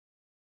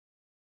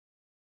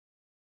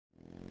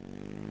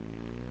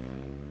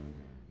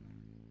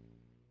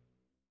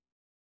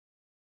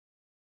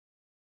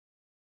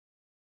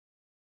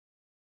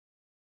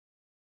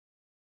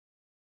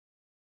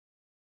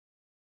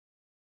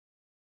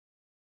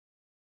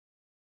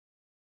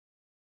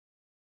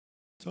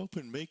Let's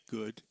open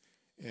MakeGood,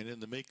 and in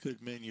the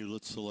MakeGood menu,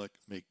 let's select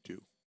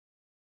MakeDO.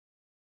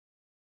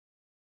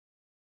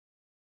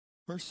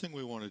 First thing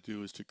we want to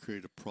do is to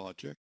create a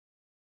project.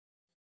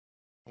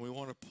 And we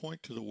want to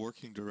point to the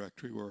working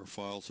directory where our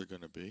files are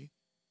going to be.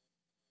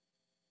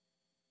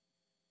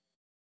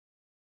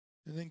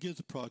 And then give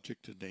the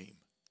project a name.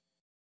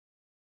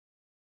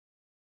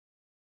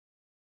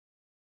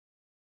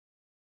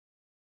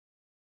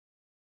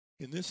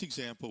 In this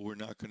example, we're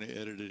not going to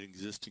edit an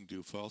existing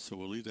do file, so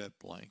we'll leave that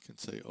blank and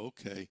say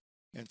OK,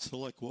 and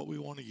select what we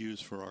want to use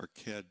for our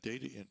CAD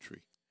data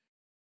entry.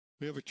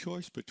 We have a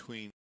choice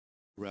between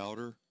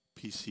router,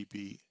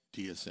 PCB,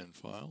 DSN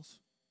files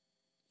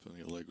from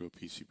the Allegro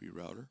PCB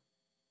router.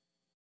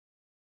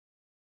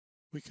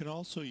 We can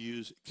also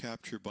use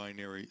capture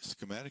binary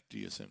schematic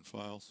DSN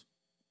files,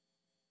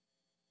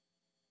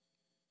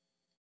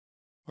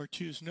 or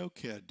choose no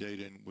CAD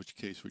data, in which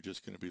case we're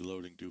just going to be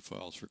loading do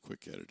files for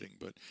quick editing.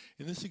 But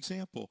in this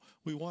example,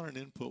 we want an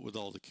input with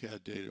all the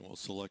CAD data, and we'll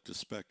select a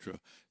SPECCTRA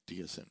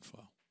DSN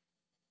file.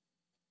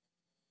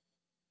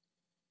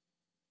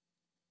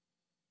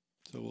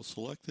 So we'll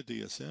select the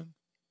DSN,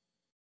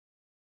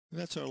 and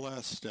that's our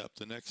last step.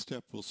 The next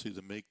step, we'll see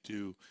the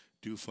MakeDO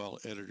do file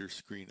editor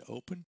screen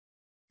open,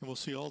 and we'll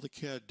see all the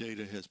CAD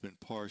data has been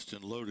parsed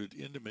and loaded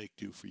into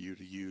MakeDO for you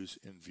to use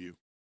and view.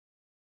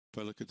 If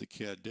I look at the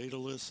CAD data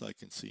list, I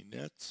can see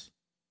nets,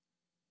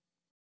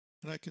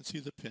 and I can see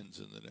the pins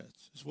in the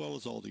nets, as well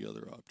as all the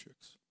other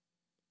objects.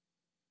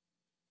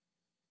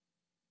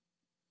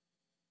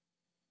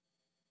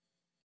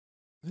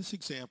 In this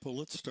example,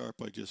 let's start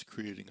by just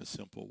creating a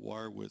simple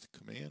wire width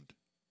command.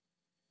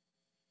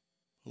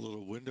 A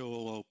little window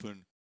will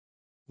open,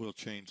 we'll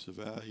change the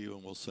value,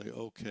 and we'll say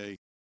OK.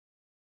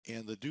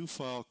 And the do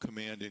file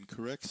command in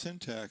correct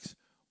syntax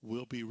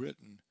will be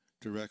written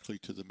directly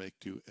to the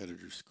MakeDO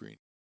editor screen.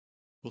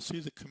 We'll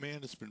see the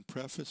command has been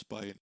prefaced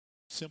by a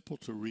simple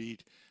to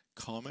read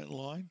comment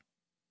line,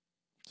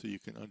 so you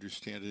can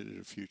understand it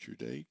at a future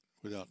date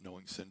without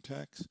knowing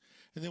syntax.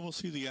 And then we'll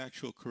see the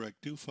actual correct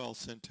do file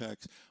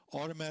syntax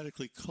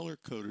automatically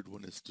color-coded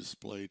when it's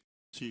displayed,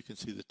 so you can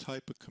see the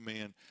type of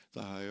command,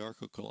 the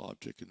hierarchical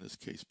object, in this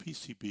case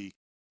PCB,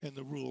 and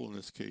the rule, in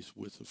this case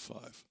width of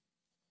 5.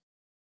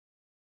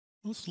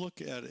 Let's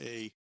look at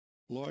a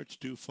large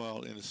do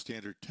file in a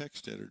standard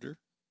text editor.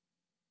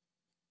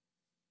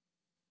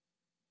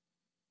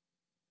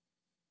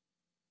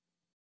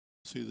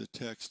 See, the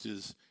text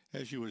is,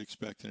 as you would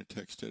expect in a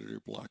text editor,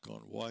 black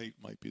on white.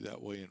 Might be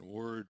that way in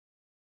Word.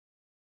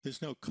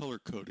 There's no color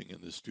coding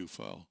in this do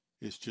file.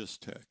 It's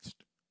just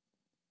text.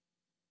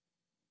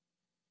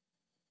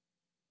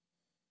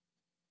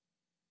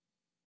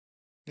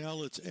 Now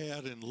let's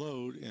add and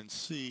load and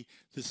see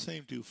the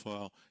same do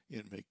file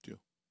in MakeDO.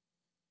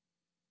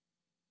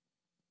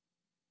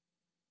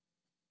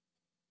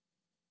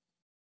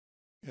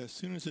 As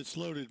soon as it's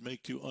loaded,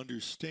 MakeDO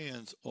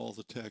understands all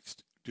the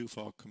text do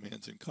file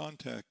commands in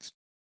context,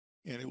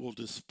 and it will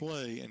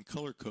display and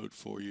color code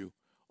for you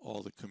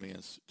all the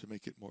commands to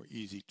make it more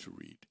easy to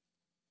read.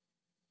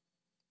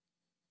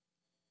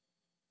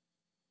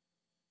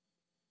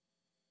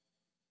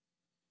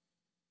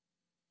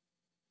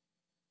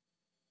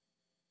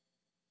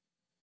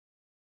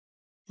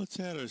 Let's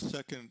add a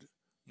second,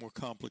 more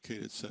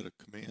complicated set of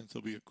commands.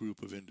 There'll be a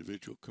group of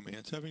individual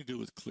commands having to do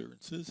with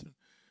clearances, and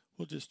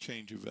we'll just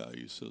change a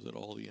value so that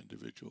all the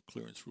individual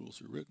clearance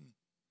rules are written.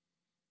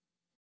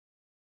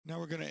 Now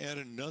we're going to add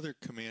another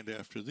command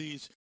after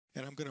these,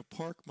 and I'm going to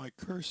park my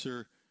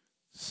cursor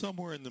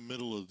somewhere in the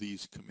middle of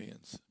these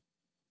commands.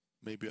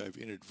 Maybe I've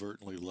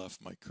inadvertently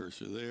left my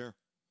cursor there.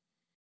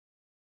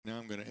 Now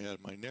I'm going to add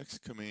my next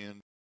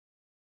command,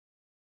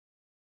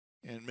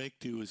 and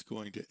MakeDO is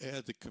going to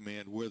add the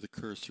command where the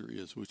cursor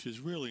is, which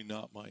is really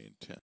not my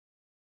intent.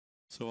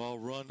 So I'll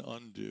run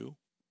undo.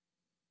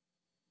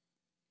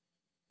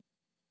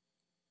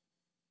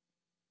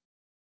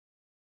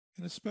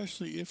 And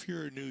especially if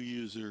you're a new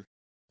user,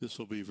 this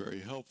will be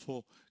very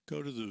helpful.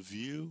 Go to the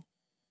View,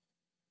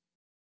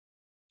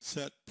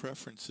 Set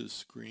Preferences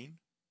screen.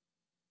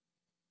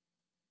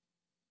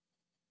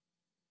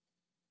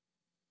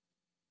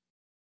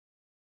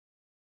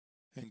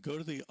 And go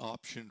to the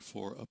option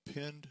for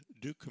Append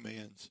Do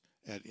Commands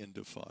at End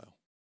of File.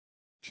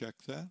 Check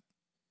that.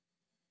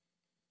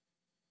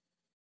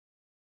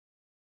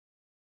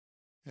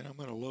 And I'm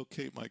going to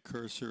locate my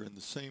cursor in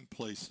the same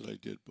place that I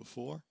did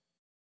before.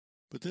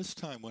 But this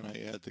time when I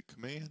add the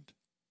command,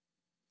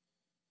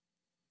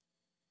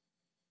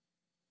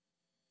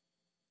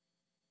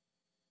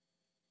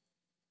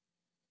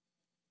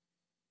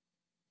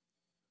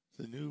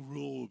 the new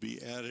rule will be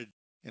added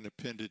and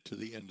appended to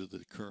the end of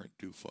the current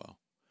do file.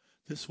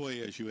 This way,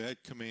 as you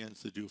add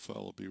commands, the do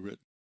file will be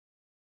written,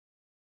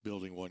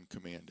 building one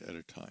command at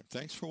a time.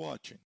 Thanks for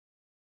watching.